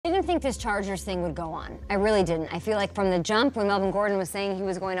think this Chargers thing would go on. I really didn't. I feel like from the jump, when Melvin Gordon was saying he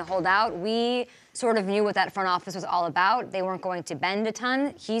was going to hold out, we sort of knew what that front office was all about. They weren't going to bend a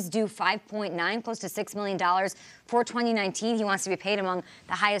ton. He's due $5.9, close to $6 million for 2019. He wants to be paid among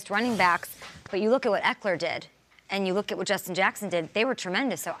the highest running backs. But you look at what Eckler did, and you look at what Justin Jackson did, they were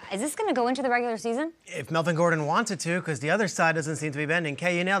tremendous. So is this going to go into the regular season? If Melvin Gordon wanted to, because the other side doesn't seem to be bending.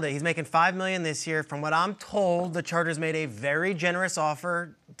 Kay, you nailed it. He's making $5 million this year. From what I'm told, the Chargers made a very generous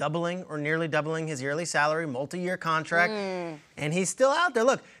offer, doubling or nearly doubling his yearly salary, multi-year contract, and he's still out there.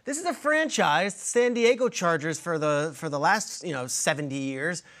 Look, this is a franchise, San Diego Chargers, for the last 70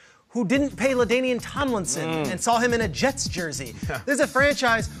 years, who didn't pay LaDainian Tomlinson and saw him in a Jets jersey. This is a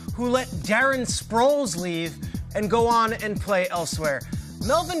franchise who let Darren Sproles leave and go on and play elsewhere.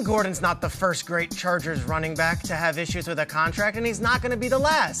 Melvin Gordon's not the first great Chargers running back to have issues with a contract, and he's not going to be the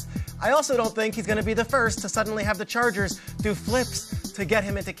last. I also don't think he's going to be the first to suddenly have the Chargers do flips to get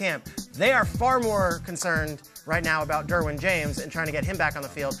him into camp. They are far more concerned right now about Derwin James and trying to get him back on the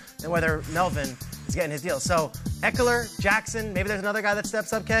field than whether Melvin is getting his deal. So Eckler, Jackson, maybe there's another guy that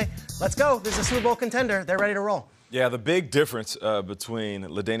steps up, Kay. Let's go. This is a Super Bowl contender. They're ready to roll. Yeah, the big difference between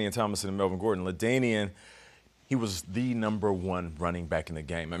LaDainian Tomlinson and Melvin Gordon, LaDainian, he was the #1 running back in the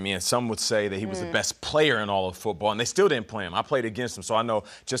game. I mean, some would say that he was the best player in all of football, and they still didn't play him. I played against him, so I know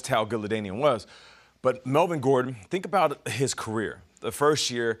just how good LaDainian was. But Melvin Gordon, think about his career. The first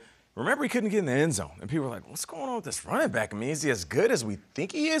year, remember, he couldn't get in the end zone. And people were like, what's going on with this running back? I mean, is he as good as we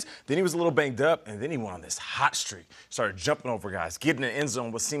think he is? Then he was a little banged up, and then he went on this hot streak. Started jumping over guys, getting in the end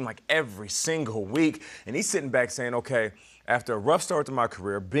zone what seemed like every single week. And he's sitting back saying, okay, after a rough start to my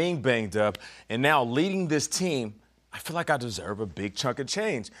career, being banged up, and now leading this team, I feel like I deserve a big chunk of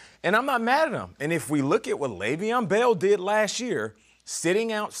change. And I'm not mad at him. And if we look at what Le'Veon Bell did last year,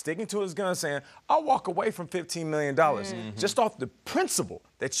 sitting out, sticking to his gun, saying, I'll walk away from $15 million, just off the principle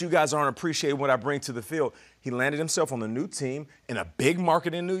that you guys aren't appreciating what I bring to the field. He landed himself on the new team in a big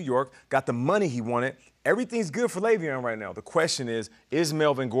market in New York, got the money he wanted. Everything's good for Le'Veon right now. The question is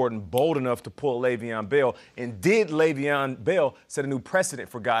Melvin Gordon bold enough to pull Le'Veon Bell? And did Le'Veon Bell set a new precedent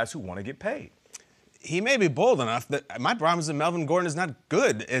for guys who want to get paid? He may be bold enough. My problem is that Melvin Gordon is not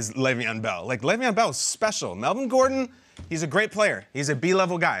good as Le'Veon Bell. Like, Le'Veon Bell is special. Melvin Gordon, he's a great player. He's a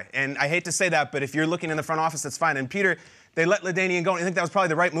B-level guy. And I hate to say that, but if you're looking in the front office, that's fine. And Peter, they let LaDainian go. And I think that was probably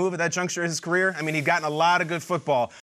the right move at that juncture of his career. I mean, he'd gotten a lot of good football.